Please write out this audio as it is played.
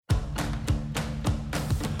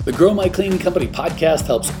The Grow My Cleaning Company podcast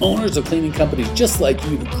helps owners of cleaning companies just like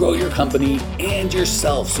you to grow your company and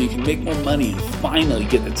yourself so you can make more money and finally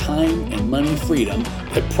get the time and money freedom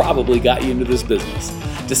that probably got you into this business.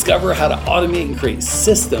 Discover how to automate and create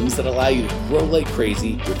systems that allow you to grow like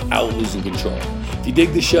crazy without losing control. If you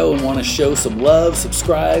dig the show and want to show some love,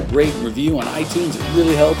 subscribe, rate, and review on iTunes. It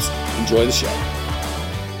really helps. Enjoy the show.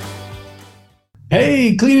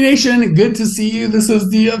 Hey, Cleaning Nation, good to see you. This is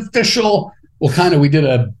the official, we did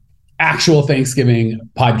a actual Thanksgiving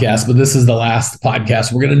podcast, but this is the last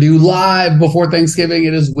podcast we're going to do live before Thanksgiving.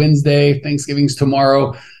 It is Wednesday. Thanksgiving's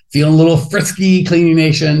tomorrow. Feeling a little frisky, Cleaning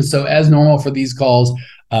Nation. So as normal for these calls,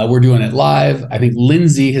 we're doing it live. I think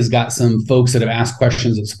Lindsay has got some folks that have asked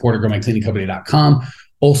questions at support@growmycleaningcompany.com.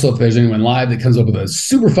 Also, if there's anyone live that comes up with a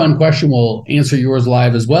super fun question, we'll answer yours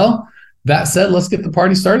live as well. That said, let's get the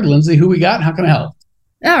party started. Lindsay, who we got? How can I help?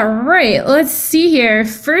 All right, let's see here.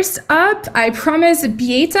 First up, I promised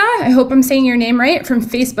Beata, I hope I'm saying your name right, from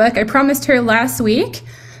Facebook. I promised her last week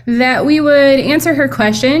that we would answer her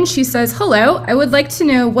question. She says, hello, I would like to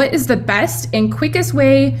know what is the best and quickest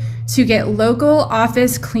way to get local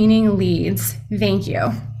office cleaning leads. Thank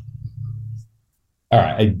you. All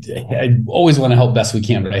right, I always want to help best we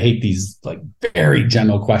can, but I hate these very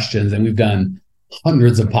general questions. And we've done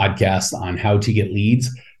hundreds of podcasts on how to get leads.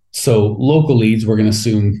 So local leads, we're going to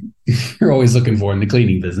assume you're always looking for in the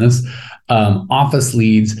cleaning business. Office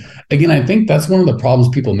leads, again, I think that's one of the problems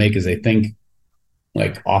people make is they think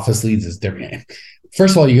office leads is different.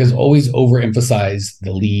 First of all, you guys always overemphasize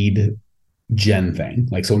the lead gen thing.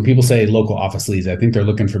 So when people say local office leads, I think they're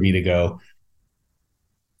looking for me to go,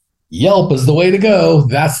 Yelp is the way to go.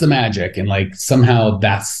 That's the magic. And somehow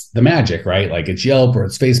that's the magic, right? It's Yelp or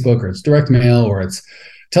it's Facebook or it's direct mail or it's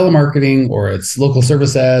telemarketing or it's local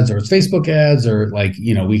service ads or it's Facebook ads or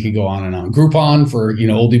we could go on and on. Groupon for,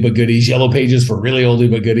 oldie but goodies, Yellow Pages for really oldie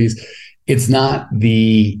but goodies. It's not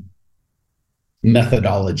the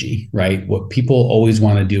methodology, right? What people always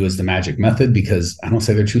want to do is the magic method because I don't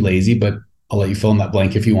say they're too lazy, but I'll let you fill in that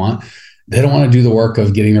blank if you want. They don't want to do the work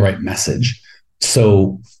of getting the right message.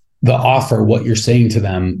 So the offer, what you're saying to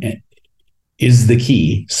them is the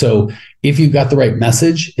key. So if you've got the right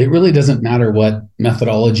message, it really doesn't matter what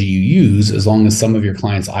methodology you use as long as some of your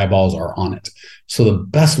clients' eyeballs are on it. So the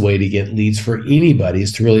best way to get leads for anybody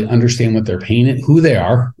is to really understand what they're paying, who they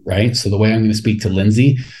are, right? So the way I'm going to speak to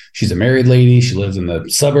Lindsay, she's a married lady. She lives in the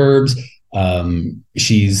suburbs.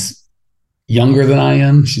 She's younger than I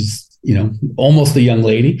am. She's, almost a young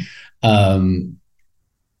lady.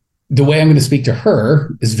 The way I'm going to speak to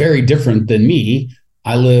her is very different than me.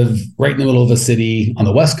 I live right in the middle of a city on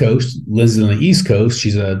the West Coast. Lindsay's on the East Coast.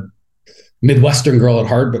 She's a Midwestern girl at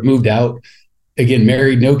heart, but moved out. Again,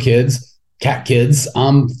 married, no kids, cat kids.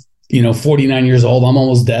 I'm, 49 years old. I'm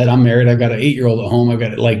almost dead. I'm married. I've got an 8-year-old at home. I've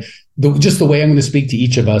got just the way I'm going to speak to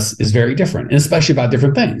each of us is very different, and especially about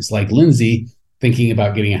different things. Lindsay thinking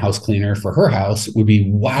about getting a house cleaner for her house would be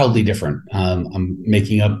wildly different. I'm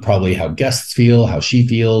making up probably how guests feel, how she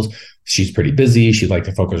feels. She's pretty busy. She'd like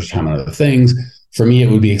to focus her time on other things. For me, it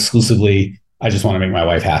would be exclusively, I just want to make my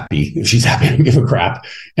wife happy. If she's happy, I don't give a crap,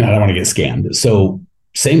 and I don't want to get scammed. So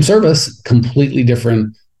same service, completely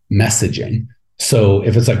different messaging. So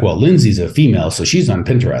if it's Lindsay's a female, so she's on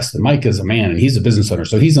Pinterest, and Mike is a man, and he's a business owner,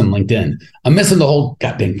 so he's on LinkedIn. I'm missing the whole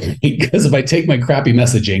goddamn thing because if I take my crappy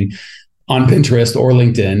messaging on Pinterest or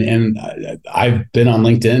LinkedIn, and I've been on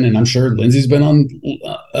LinkedIn, and I'm sure Lindsay's been on,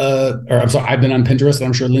 I've been on Pinterest, and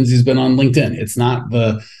I'm sure Lindsay's been on LinkedIn. It's not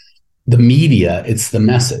the media, it's the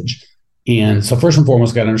message. And so first and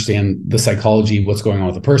foremost, got to understand the psychology, what's going on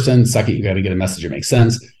with the person. Second, you got to get a message that makes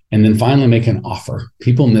sense. And then finally make an offer.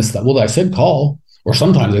 People miss that. Well, I said call, or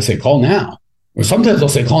sometimes I say call now, or sometimes they'll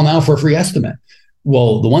say call now for a free estimate.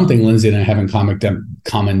 Well, the one thing Lindsay and I have in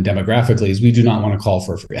common demographically is we do not want to call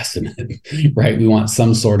for a free estimate, right? We want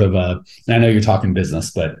some sort of and I know you're talking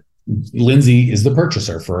business, but Lindsay is the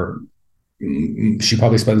purchaser she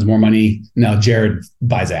probably spends more money. Now, Jared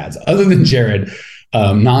buys ads. Other than Jared,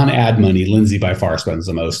 non-ad money, Lindsay by far spends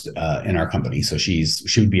the most in our company. So she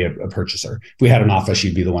would be a purchaser. If we had an office,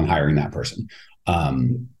 she'd be the one hiring that person.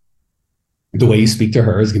 The way you speak to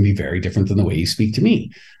her is going to be very different than the way you speak to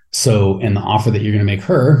me. So, and the offer that you're going to make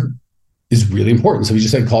her is really important. So we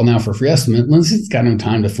just said, call now for a free estimate. Lindsay's got no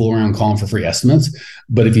time to fool around calling for free estimates.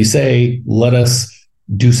 But if you say, let us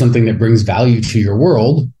do something that brings value to your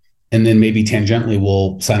world, and then maybe tangentially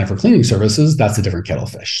we'll sign up for cleaning services, that's a different kettle of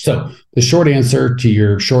fish. So the short answer to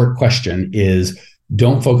your short question is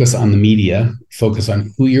don't focus on the media, focus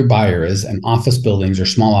on who your buyer is. And office buildings or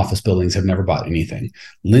small office buildings have never bought anything.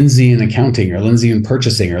 Lindsay in accounting, or Lindsay in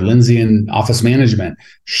purchasing, or Lindsay in office management,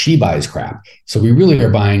 she buys crap. So we really are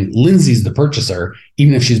buying, Lindsay's the purchaser,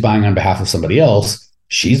 even if she's buying on behalf of somebody else.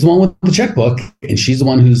 She's the one with the checkbook, and she's the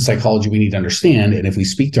one whose psychology we need to understand. And if we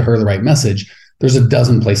speak to her the right message, there's a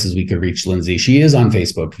dozen places we could reach Lindsay. She is on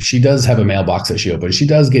Facebook. She does have a mailbox that she opens. She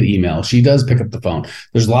does get email. She does pick up the phone.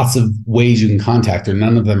 There's lots of ways you can contact her.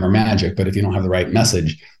 None of them are magic, but if you don't have the right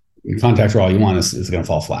message, you contact her all you want, it's going to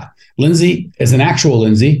fall flat. Lindsay is an actual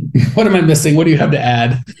Lindsay. What am I missing? What do you have to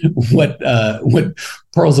add? What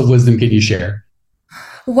pearls of wisdom can you share?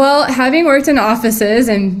 Well, having worked in offices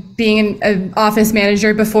and being an office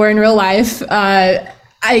manager before in real life,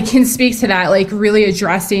 I can speak to that, like really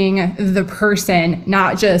addressing the person,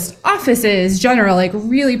 not just offices, general, like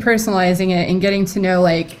really personalizing it and getting to know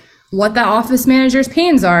like what the office manager's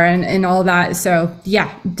pains are and all that. So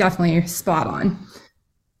yeah, definitely spot on.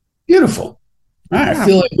 Beautiful. All right. Yeah. I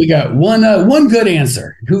feel like we got one good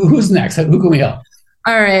answer. Who's next? Who can we help?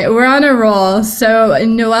 All right, we're on a roll. So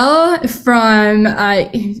Noelle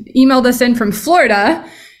emailed us in from Florida.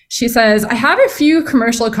 She says, I have a few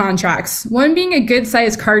commercial contracts, one being a good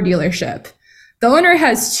sized car dealership. The owner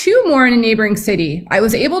has two more in a neighboring city. I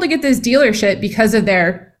was able to get this dealership because of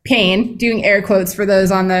their pain, doing air quotes for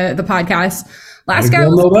those on the podcast. Last guy I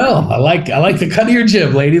like the cut of your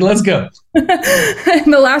jib, lady. Let's go.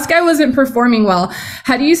 The last guy wasn't performing well.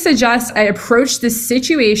 How do you suggest I approach this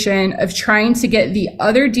situation of trying to get the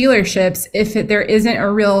other dealerships if there isn't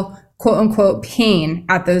a real quote unquote pain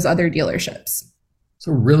at those other dealerships? It's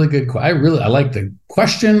a really good question. I like the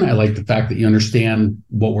question. I like the fact that you understand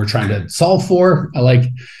what we're trying to solve for. I like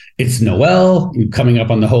it's Noel coming up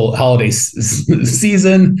on the whole holiday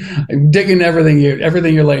season. I'm digging everything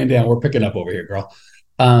you're laying down. We're picking up over here, girl.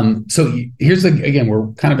 So here's again, we're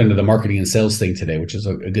kind of into the marketing and sales thing today, which is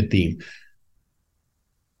a good theme.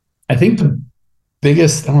 I think the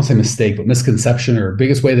biggest, I don't want to say mistake, but misconception or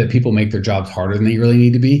biggest way that people make their jobs harder than they really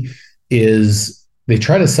need to be is they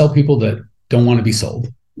try to sell people that don't want to be sold,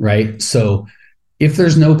 right? So if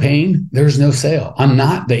there's no pain, there's no sale. I'm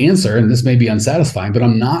not the answer, and this may be unsatisfying, but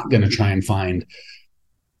I'm not going to try and find,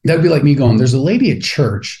 that'd be like me going, there's a lady at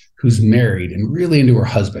church who's married and really into her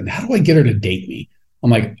husband. How do I get her to date me?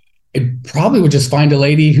 I'm like, I probably would just find a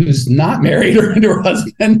lady who's not married or into her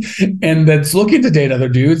husband and that's looking to date other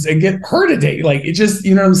dudes and get her to date. Like, it just,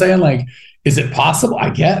 you know what I'm saying? Like, is it possible? I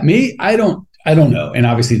don't know. And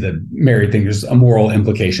obviously the married thing, there's a moral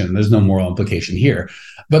implication. There's no moral implication here,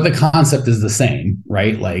 but the concept is the same,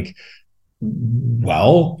 right? Like,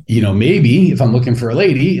 well, maybe if I'm looking for a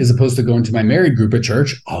lady, as opposed to going to my married group at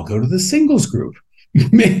church, I'll go to the singles group.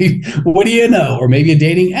 Maybe, what do you know? Or maybe a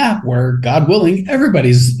dating app where, God willing,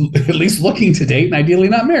 everybody's at least looking to date and ideally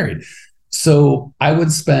not married. So I would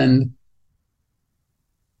spend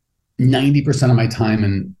 90% of my time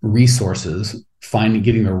and resources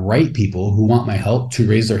getting the right people who want my help to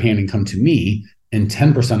raise their hand and come to me, and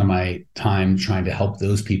 10% of my time trying to help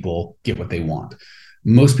those people get what they want.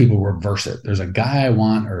 Most people reverse it. There's a guy I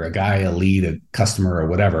want, or a guy, a lead, a customer, or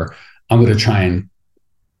whatever. I'm going to try and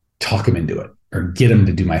talk him into it or get him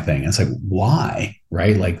to do my thing. And it's like, why?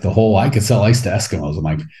 Right? Like the whole, I could sell ice to Eskimos. I'm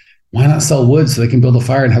like, why not sell wood so they can build a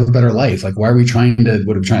fire and have a better life? Like, why are we trying to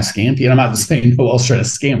scam you? And I'm not saying no one's trying to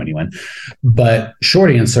scam anyone, but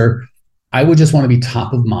short answer, I would just want to be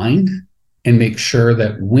top of mind and make sure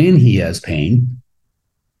that when he has pain,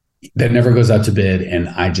 that never goes out to bid. And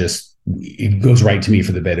it goes right to me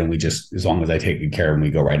for the bid. And we just, as long as I take good care of him,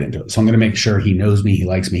 we go right into it. So I'm going to make sure he knows me, he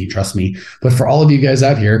likes me, he trusts me. But for all of you guys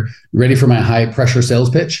out here, ready for my high pressure sales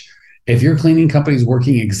pitch? If your cleaning company is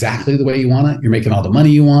working exactly the way you want it, you're making all the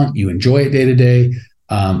money you want, you enjoy it day to day,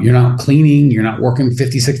 you're not cleaning, you're not working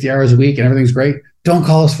 50, 60 hours a week and everything's great, don't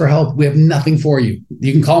call us for help. We have nothing for you.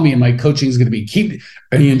 You can call me and my coaching is going to be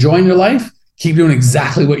are you enjoying your life? Keep doing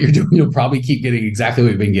exactly what you're doing. You'll probably keep getting exactly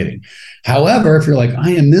what you've been getting. However, if you're like,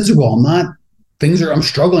 I am miserable, I'm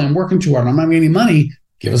struggling, I'm working too hard, I'm not getting any money,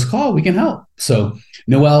 give us a call. We can help. So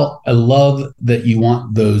Noelle, I love that you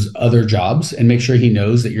want those other jobs, and make sure he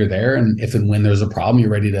knows that you're there. And if and when there's a problem,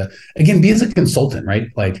 you're ready to, again, be as a consultant, right?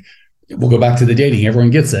 Like, we'll go back to the dating.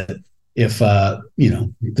 Everyone gets it. If,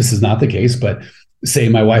 this is not the case, but say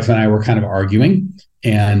my wife and I were kind of arguing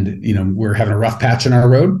and, we're having a rough patch in our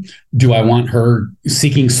road. Do I want her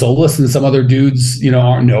seeking solace in some other dudes,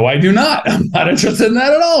 no, I do not. I'm not interested in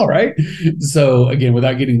that at all. Right. So again,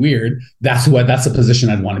 without getting weird, that's the position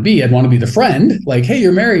I'd want to be. I'd want to be the friend, like, hey,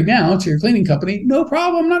 you're married now to your cleaning company. No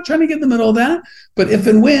problem. I'm not trying to get in the middle of that. But if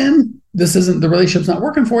and when the relationship's not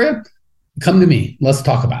working for you, come to me. Let's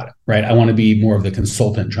talk about it, right? I want to be more of the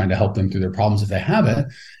consultant trying to help them through their problems if they have it.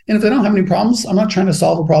 And if they don't have any problems, I'm not trying to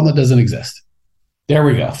solve a problem that doesn't exist. There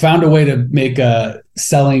we go. Found a way to make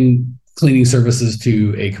selling cleaning services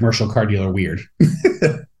to a commercial car dealer weird.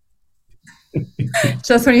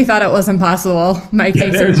 Just when you thought it was impossible, Mike.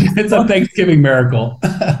 It's a Thanksgiving miracle.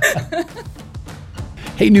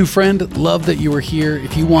 Hey, new friend, love that you were here.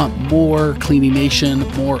 If you want more Cleaning Nation,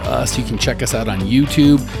 more us, you can check us out on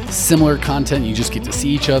YouTube. Similar content, you just get to see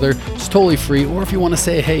each other. It's totally free. Or if you want to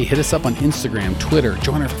say, hey, hit us up on Instagram, Twitter,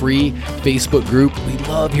 join our free Facebook group. We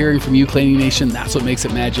love hearing from you, Cleaning Nation. That's what makes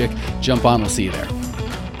it magic. Jump on, we'll see you there.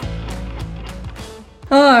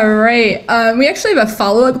 All right. We actually have a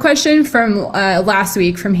follow-up question from last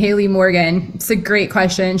week from Haley Morgan. It's a great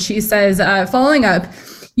question. She says, following up,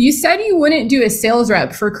 you said you wouldn't do a sales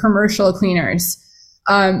rep for commercial cleaners.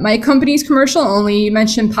 My company's commercial only. You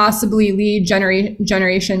mentioned possibly lead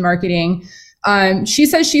generation marketing. She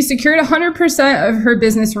says she secured 100% of her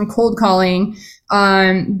business from cold calling.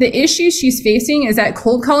 The issue she's facing is that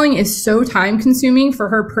cold calling is so time consuming for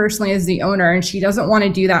her personally as the owner, and she doesn't want to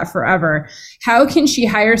do that forever. How can she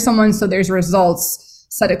hire someone so there's results?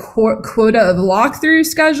 Set a quota of walkthrough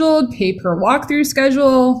scheduled, pay per walkthrough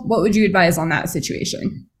schedule. What would you advise on that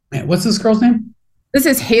situation? Man, what's this girl's name? This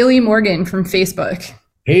is Haley Morgan from Facebook.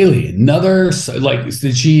 Haley, another, like,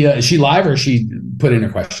 did she, is she live or she put in her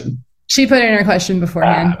question? She put in her question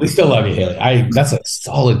beforehand. We still love you, Haley. That's a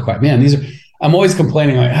solid question. Man, I'm always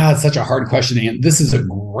complaining like, it's such a hard question to answer. This is a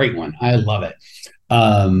great one. I love it.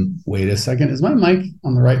 Wait a second. Is my mic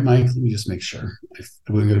on the right mic? Let me just make sure.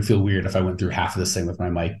 I'm going to feel weird if I went through half of this thing with my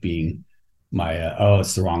mic being my,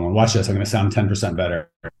 it's the wrong one. Watch this. I'm going to sound 10%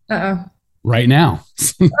 better. Uh-oh. Right now.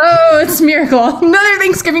 Oh, it's a miracle. Another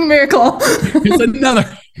Thanksgiving miracle. It's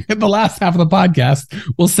another. The last half of the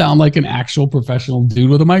podcast will sound like an actual professional dude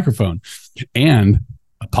with a microphone and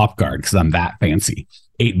a pop guard because I'm that fancy.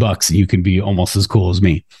 $8 and you can be almost as cool as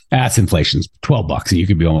me. That's inflation's $12 and you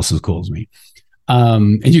can be almost as cool as me.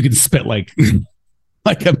 And you can spit like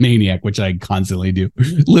a maniac, which I constantly do.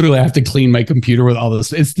 Literally, I have to clean my computer with all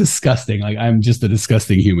this. It's disgusting. Like, I'm just a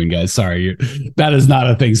disgusting human, guys. Sorry. That is not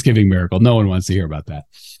a Thanksgiving miracle. No one wants to hear about that.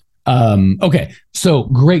 Okay. So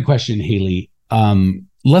great question, Haley.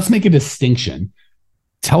 Let's make a distinction.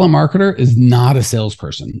 Telemarketer is not a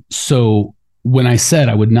salesperson. So when I said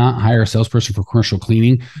I would not hire a salesperson for commercial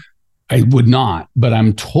cleaning, I would not, but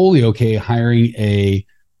I'm totally okay hiring a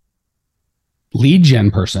lead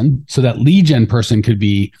gen person. So that lead gen person could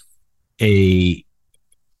be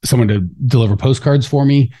someone to deliver postcards for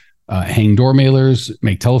me, hang door mailers,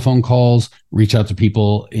 make telephone calls, reach out to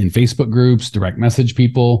people in Facebook groups, direct message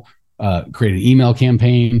people, create an email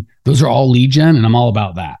campaign. Those are all lead gen, and I'm all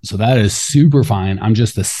about that. So that is super fine. I'm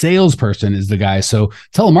just the salesperson is the guy. So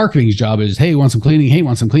telemarketing's job is, hey, want some cleaning? Hey,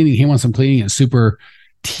 want some cleaning? Hey, want some cleaning? It's super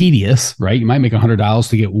tedious, right? You might make $100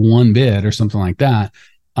 to get one bid or something like that.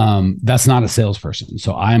 That's not a salesperson.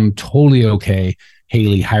 So I'm totally okay,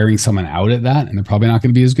 Haley, hiring someone out at that. And they're probably not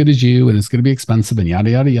going to be as good as you, and it's going to be expensive and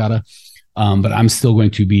yada, yada, yada. But I'm still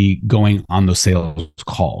going to be going on those sales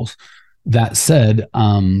calls. That said,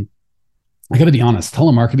 I got to be honest,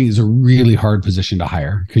 telemarketing is a really hard position to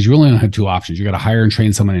hire because you only have two options. You got to hire and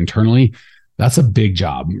train someone internally. That's a big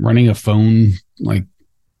job. Running a phone, like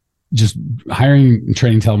just hiring and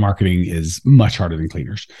training telemarketing is much harder than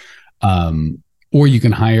cleaners. Or you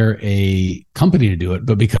can hire a company to do it,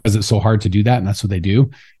 but because it's so hard to do that, and that's what they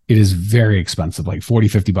do, it is very expensive, like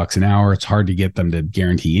 $40-50 an hour. It's hard to get them to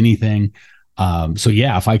guarantee anything. So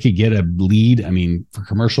yeah, if I could get a lead, I mean, for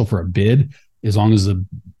commercial, for a bid, as long as the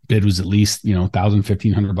bid was at least,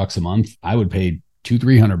 $1,000-1,500 a month, I would pay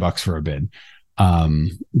 $200-300 for a bid.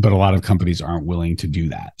 But a lot of companies aren't willing to do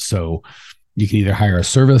that. So you can either hire a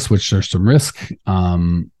service, which there's some risk,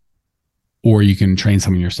 or you can train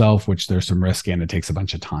someone yourself, which there's some risk and it takes a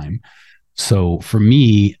bunch of time. So for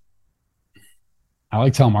me, I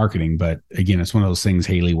like telemarketing, but again, it's one of those things,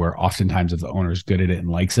 Haley, where oftentimes if the owner is good at it and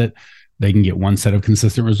likes it, they can get one set of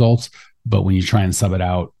consistent results. But when you try and sub it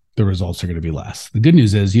out, the results are going to be less. The good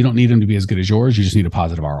news is you don't need them to be as good as yours. You just need a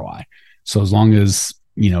positive ROI. So as long as,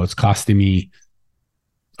 it's costing me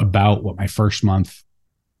about what my first month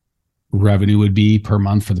revenue would be per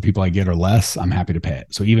month for the people I get or less, I'm happy to pay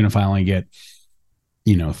it. So even if I only get,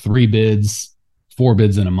 3 bids, 4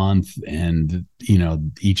 bids in a month, and,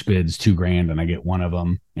 each bid's $2,000 and I get one of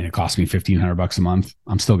them and it costs me $1,500 a month,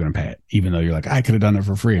 I'm still going to pay it. Even though you're like, I could have done it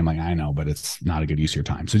for free. I'm like, I know, but it's not a good use of your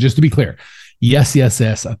time. So just to be clear, yes,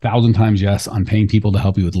 1,000 times yes on paying people to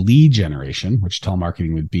help you with lead generation, which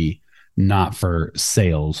telemarketing would be not for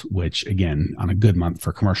sales, which again, on a good month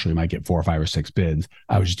for commercial, you might get 4 or 5 or 6 bids.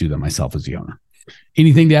 I would just do that myself as the owner.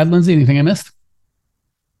 Anything to add, Lindsay? Anything I missed?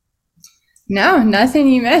 No, nothing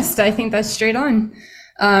you missed. I think that's straight on.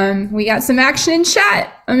 We got some action in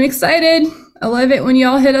chat. I'm excited. I love it when you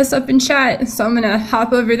all hit us up in chat. So I'm going to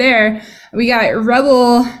hop over there. We got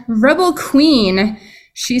Rebel Queen.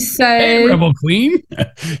 She said, "Hey, Rebel Queen,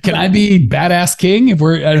 can I be badass king?" If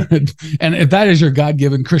we're and if that is your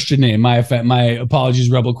God-given Christian name, my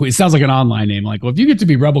apologies, Rebel Queen. It sounds like an online name. Like, well, if you get to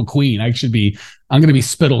be Rebel Queen, I'm going to be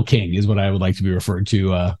Spittle King, is what I would like to be referred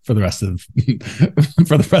to for the rest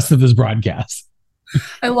of this broadcast.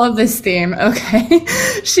 I love this theme. Okay,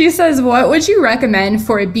 she says, "What would you recommend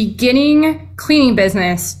for a beginning cleaning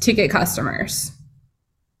business to get customers?"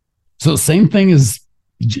 So same thing as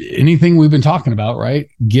anything we've been talking about, right?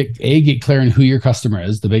 Get clear on who your customer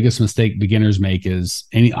is. The biggest mistake beginners make is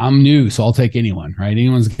I'm new, so I'll take anyone, right?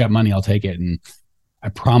 Anyone's got money, I'll take it. And I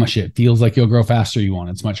promise you, it feels like you'll grow faster. You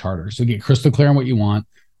want, it's much harder. So get crystal clear on what you want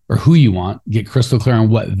or who you want, get crystal clear on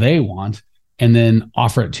what they want, and then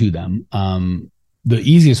offer it to them. The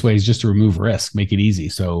easiest way is just to remove risk, make it easy.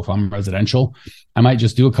 So if I'm residential, I might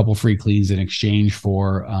just do a couple free cleans in exchange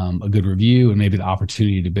for a good review and maybe the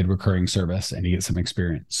opportunity to bid recurring service and to get some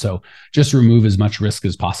experience. So just remove as much risk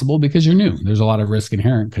as possible because you're new. There's a lot of risk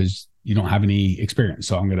inherent because you don't have any experience.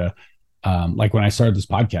 So I'm going to, like when I started this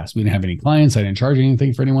podcast, we didn't have any clients. I didn't charge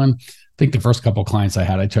anything for anyone. I think the first couple of clients I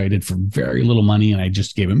had, I did for very little money and I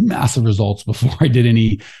just gave them massive results before I did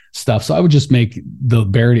any stuff. So I would just make the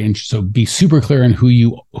barrier to entry. So be super clear on who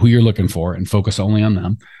you're looking for and focus only on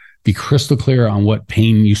them. Be crystal clear on what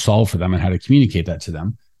pain you solve for them and how to communicate that to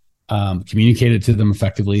them. Communicate it to them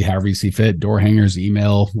effectively, however you see fit, door hangers,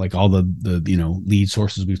 email, like all the lead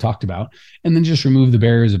sources we've talked about, and then just remove the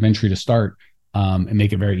barriers of entry to start and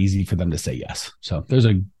make it very easy for them to say yes. So there's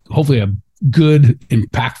hopefully a good,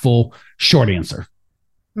 impactful, short answer.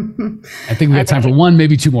 I think we got time for one,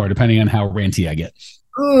 maybe two more, depending on how ranty I get.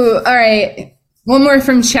 Ooh, all right. One more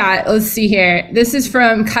from chat. Let's see here. This is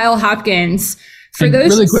from Kyle Hopkins.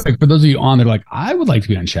 Really quick, for those of you on there, like, I would like to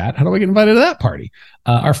be on chat. How do I get invited to that party?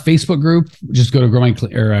 Our Facebook group, just go to go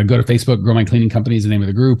to Facebook, Grow My Cleaning Company is the name of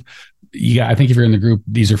the group. I think if you're in the group,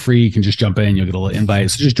 these are free. You can just jump in. You'll get a little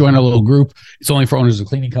invite. So just join our little group. It's only for owners of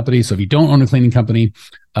cleaning companies. So if you don't own a cleaning company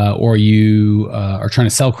or you are trying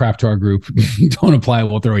to sell crap to our group, don't apply.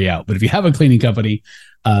 We'll throw you out. But if you have a cleaning company,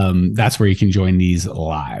 that's where you can join these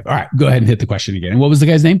live. All right, go ahead and hit the question again. And what was the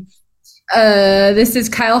guy's name? This is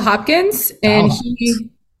Kyle Hopkins. And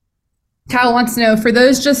Kyle wants to know, for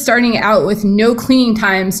those just starting out with no cleaning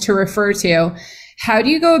times to refer to, how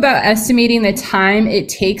do you go about estimating the time it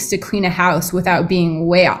takes to clean a house without being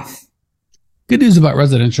way off? Good news about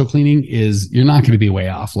residential cleaning is you're not going to be way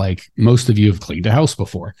off. Like most of you have cleaned a house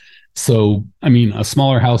before. So, I mean, a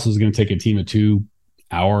smaller house is going to take a team of 2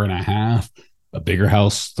 hour and a half, a bigger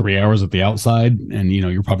house, 3 hours at the outside. And,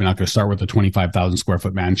 you're probably not going to start with a 25,000 square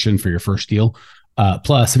foot mansion for your first deal.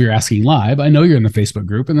 Plus, if you're asking live, I know you're in the Facebook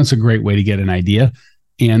group, and that's a great way to get an idea.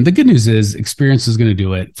 And the good news is experience is going to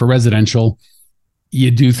do it. For residential, you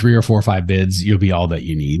do 3 or 4 or 5 bids, you'll be all that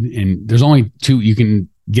you need. And there's only 2. You can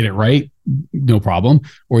get it right, no problem,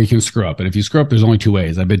 or you can screw up. And if you screw up, there's only 2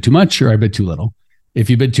 ways. I bid too much or I bid too little. If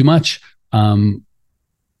you bid too much,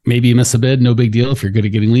 maybe you miss a bid, no big deal. If you're good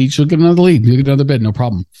at getting leads, you'll get another lead, you'll get another bid, no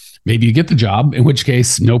problem. Maybe you get the job, in which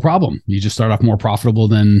case, no problem. You just start off more profitable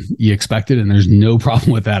than you expected, and there's no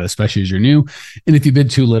problem with that, especially as you're new. And if you bid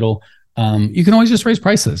too little, you can always just raise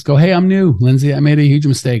prices. Go, hey, I'm new, Lindsay. I made a huge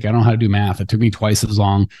mistake. I don't know how to do math. It took me twice as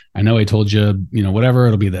long. I know I told you, whatever,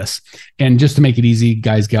 it'll be this. And just to make it easy,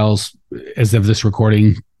 guys, gals, as of this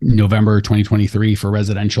recording, November 2023 for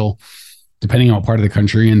residential, depending on what part of the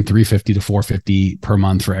country, and $350 to $450 per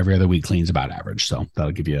month for every other week cleans about average. So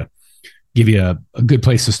that'll give you a good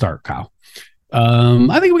place to start, Kyle.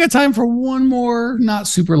 I think we got time for one more, not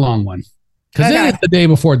super long one. Because it's the day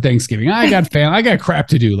before Thanksgiving. I got crap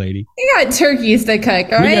to do, lady. You got turkeys to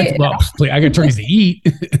cook, all right? I got turkeys to eat.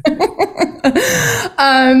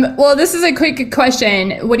 Well, this is a quick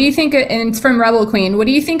question. What do you think, and it's from Rebel Queen, what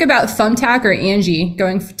do you think about Thumbtack or Angie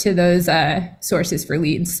going to those sources for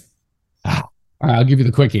leads? All right, I'll give you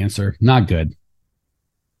the quick answer. Not good.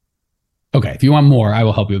 Okay, if you want more, I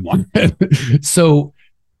will help you with one. So,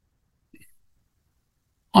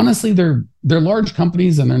 honestly, they're large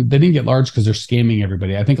companies, and they didn't get large because they're scamming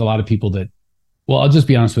everybody. I think a lot of people I'll just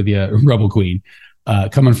be honest with you, Rebel Queen,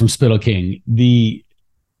 coming from Spittle King,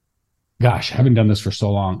 having done this for so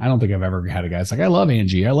long, I don't think I've ever had a guy that's like, I love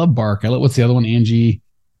Angie, I love Bark, what's the other one, Angie?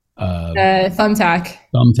 Thumbtack.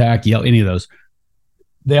 Yell, any of those.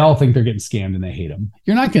 they all think they're getting scammed and they hate them.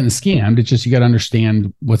 You're not getting scammed. It's just you got to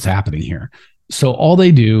understand what's happening here. So all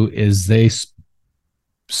they do is they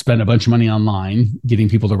spend a bunch of money online getting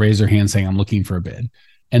people to raise their hand saying, I'm looking for a bid.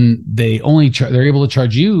 And they only they're able to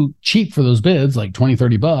charge you cheap for those bids, like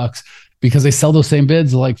 $20-$30, because they sell those same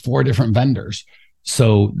bids to like 4 different vendors.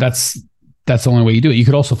 So that's the only way you do it. You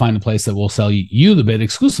could also find a place that will sell you the bid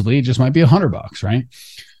exclusively. It just might be $100, right?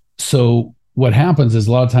 So what happens is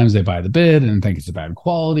a lot of times they buy the bid and think it's a bad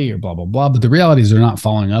quality or blah, blah, blah. But the reality is they're not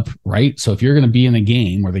following up, right? So if you're going to be in a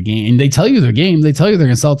game where and they tell you their game, they tell you they're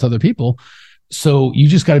going to sell it to other people. So you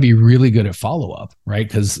just got to be really good at follow-up, right?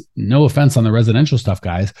 Because no offense on the residential stuff,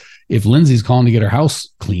 guys. If Lindsay's calling to get her house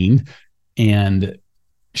cleaned and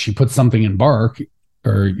she puts something in Bark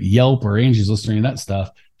or Yelp or Angie's listening to that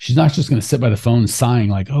stuff, she's not just going to sit by the phone sighing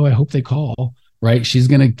like, oh, I hope they call. Right. She's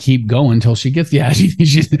going to keep going until she gets,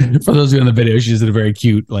 she's for those of you in the video, she's in a very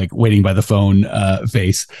cute, like waiting by the phone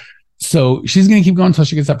face. So she's going to keep going until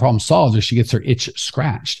she gets that problem solved or she gets her itch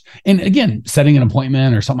scratched. And again, setting an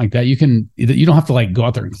appointment or something like that, you don't have to like go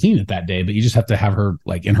out there and clean it that day, but you just have to have her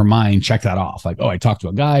like in her mind, check that off. Like, oh, I talked to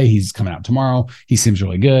a guy, he's coming out tomorrow. He seems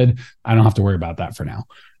really good. I don't have to worry about that for now.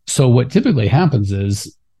 So what typically happens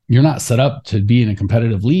is you're not set up to be in a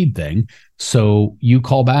competitive lead thing. So you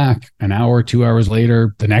call back an hour, 2 hours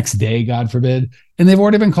later, the next day, God forbid, and they've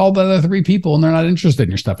already been called by the 3 people and they're not interested in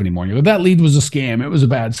your stuff anymore. You're like, that lead was a scam. It was a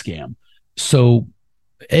bad scam. So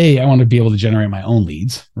I want to be able to generate my own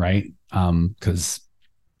leads, right? Because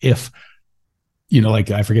if,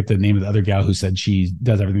 like I forget the name of the other gal who said she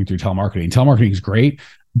does everything through telemarketing. Telemarketing is great,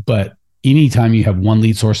 but anytime you have one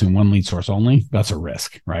lead source and one lead source only, that's a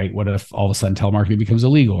risk, right? What if all of a sudden telemarketing becomes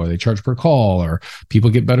illegal or they charge per call or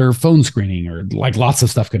people get better phone screening or like lots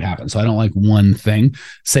of stuff could happen. So I don't like one thing.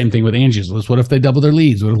 Same thing with Angie's List. What if they double their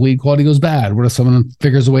leads? What if lead quality goes bad? What if someone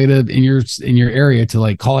figures a way to in your area to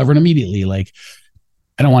like call everyone immediately? Like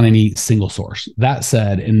I don't want any single source. That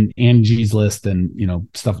said, in Angie's List and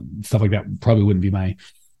stuff like that probably wouldn't be my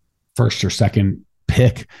first or second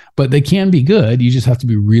pick, but they can be good. You just have to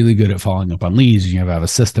be really good at following up on leads. You have to have a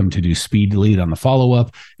system to do speed to lead on the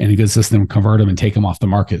follow-up and a good system to convert them and take them off the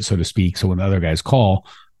market, so to speak. So when the other guys call,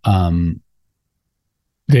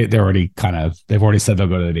 they've already said they'll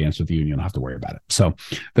go to the dance with you and you don't have to worry about it. So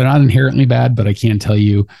they're not inherently bad, but I can tell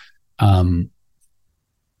you almost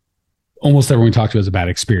everyone we talk to has a bad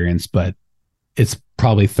experience, but it's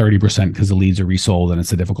probably 30% because the leads are resold and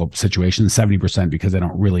it's a difficult situation, 70% because they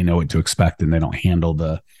don't really know what to expect and they don't handle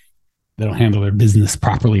their business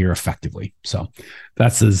properly or effectively. So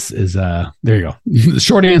that's there you go. The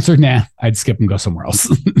short answer, nah, I'd skip and go somewhere else.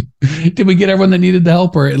 Did we get everyone that needed the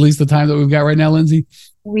help, or at least the time that we've got right now, Lindsay?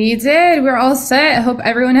 We did. We're all set. I hope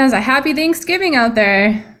everyone has a happy Thanksgiving out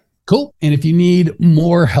there. Cool. And if you need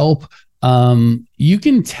more help, you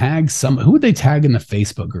can tag who would they tag in the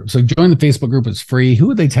Facebook group? So join the Facebook group. It's free. Who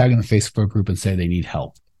would they tag in the Facebook group and say they need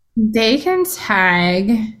help? They can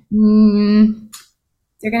tag,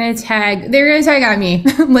 they're going to tag at me,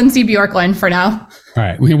 Lindsay Bjorklund for now. All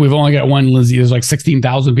right. We've only got one Lindsay. There's like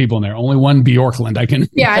 16,000 people in there. Only one Bjorklund. I can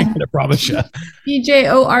promise you.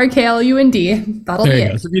 BJORKLUND. That'll be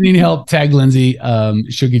it. So if you need help, tag Lindsay.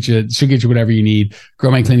 She'll get you whatever you need.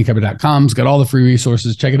 GrowMyCleaningCupboard.com's got all the free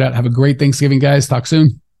resources. Check it out. Have a great Thanksgiving, guys. Talk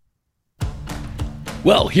soon.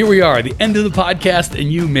 Well, here we are, the end of the podcast,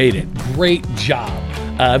 and you made it. Great job.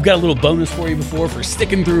 I've got a little bonus for you for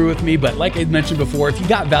sticking through with me. But like I mentioned before, if you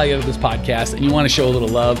got value out of this podcast and you want to show a little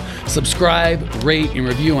love, subscribe, rate, and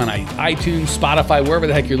review on iTunes, Spotify, wherever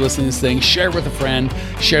the heck you're listening to this thing. Share it with a friend.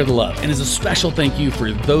 Share the love. And as a special thank you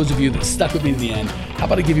for those of you that stuck with me to the end, how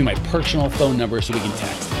about I give you my personal phone number so we can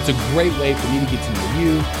text? It's a great way for me to get to know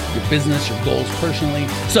you, your business, your goals personally.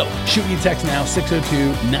 So shoot me a text now,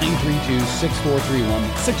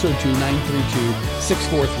 602-932-6431,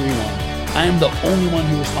 602-932-6431. I am the only one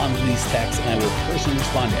who responds to these texts, and I will personally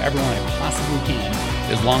respond to everyone I possibly can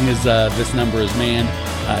as long as this number is manned.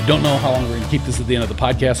 Don't know how long we're going to keep this at the end of the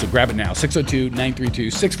podcast, so grab it now,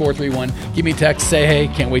 602-932-6431. Give me a text, say hey,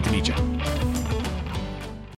 can't wait to meet you.